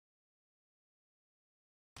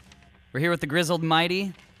We're here with the Grizzled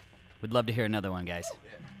Mighty. We'd love to hear another one, guys.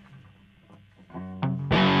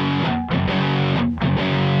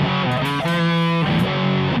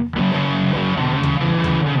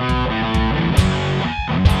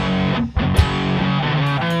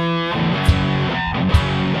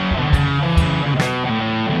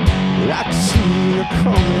 I can see you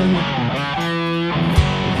coming,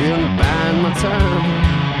 gonna bide my time.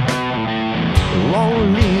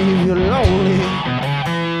 Won't leave you lonely,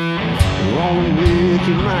 won't make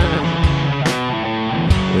you mine.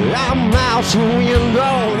 I'm out your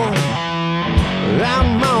window,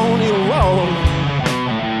 I'm on your wall.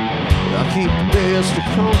 I keep the best of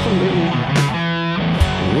company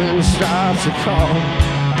when it starts to call.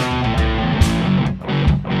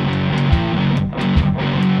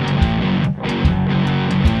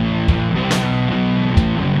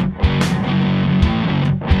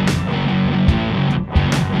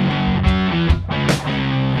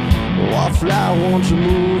 Wallflower, won't you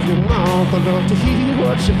move your mouth? I'd love to hear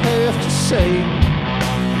what you have to say.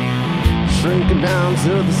 Shrinking down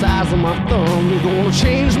to the size of my thumb, you're gonna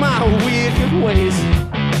change my wicked ways.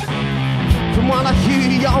 From what I hear,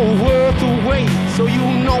 you're worth the wait, so you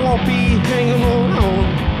know I'll be hanging around.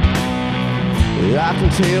 I can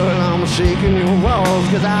tell I'm shaking your walls,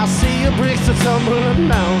 cause I see your bricks are tumbling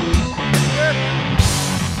down.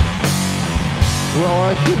 Oh,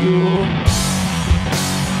 I hear you,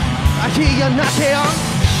 I hear you knocking.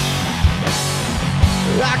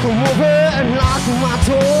 I come over and knock on my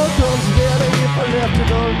door, cause it's better if I left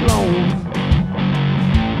it alone.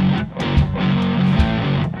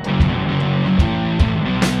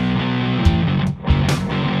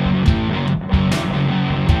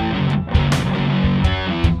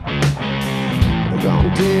 I'm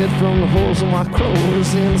dead from the holes in my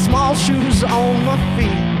clothes and the small shoes on my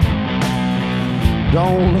feet.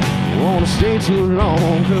 Don't wanna stay too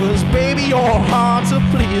long, cause baby you're hard to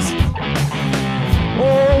please.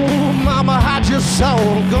 Oh mama, I just saw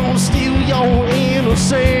gonna steal your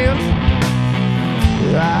innocence.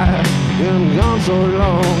 I've been gone so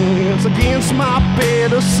long, it's against my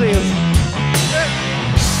better sense.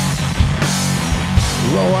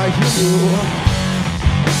 Oh, I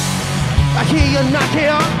hear you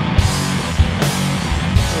knocking.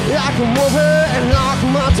 I come over and lock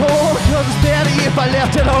my door, cause it's better if I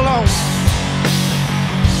left it alone.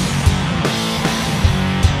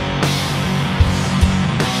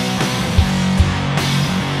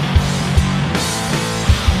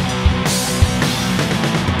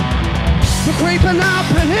 You're creeping up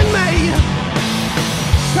and in me,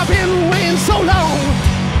 I've been waiting so long.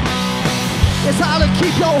 It's hard to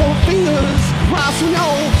keep your fingers crossed, you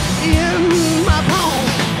know, in my palm.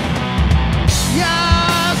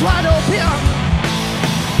 Yeah, it's wide open,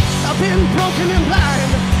 I've been broken and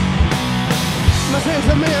blind. My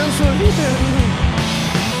sentiments were leaving.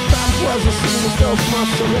 That was the sweetest ghost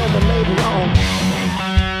monster ever later on.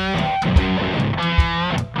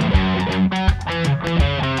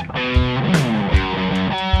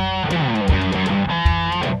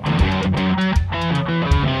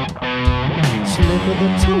 Slip of the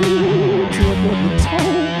toe, tip of the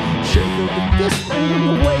toe, shake of the fist and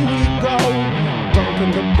away we go. Bump in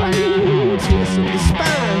the brain, twist in the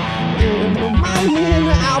spine. In the morning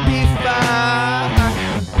I'll be fine.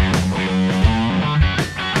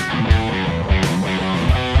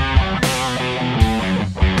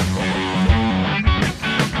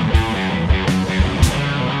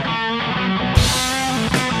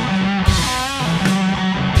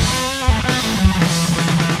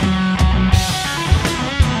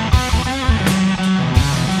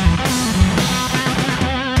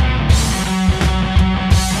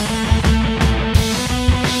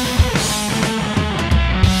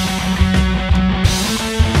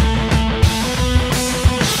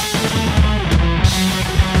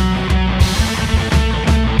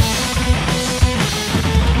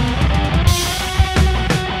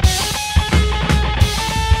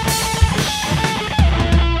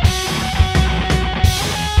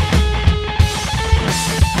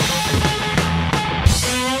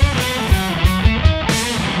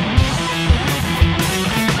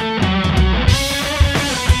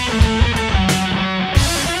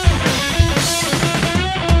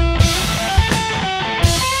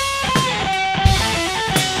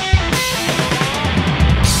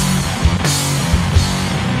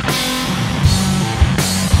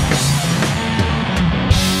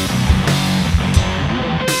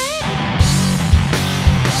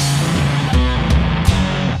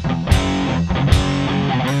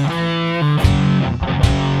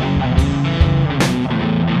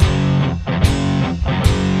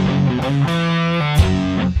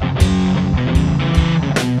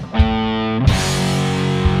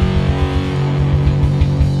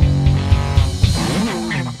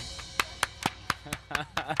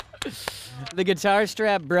 The guitar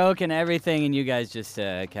strap broke and everything, and you guys just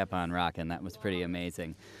kept on rocking. That was pretty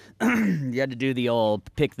amazing. You had to do the old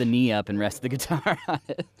pick the knee up and rest the guitar on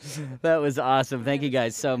it. That was awesome. Thank you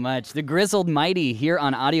guys so much. The Grizzled Mighty here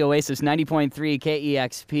on Audioasis 90.3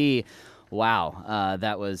 KEXP. Wow,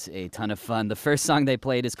 that was a ton of fun. The first song they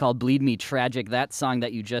played is called Bleed Me Tragic. That song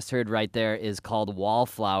that you just heard right there is called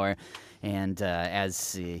Wallflower. And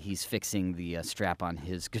as he's fixing the strap on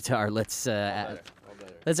his guitar, let's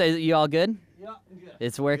you all good? Yeah, I'm good.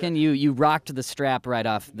 It's working? You rocked the strap right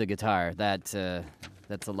off the guitar. That's a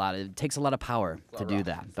lot. It takes a lot of power to do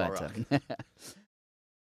that. But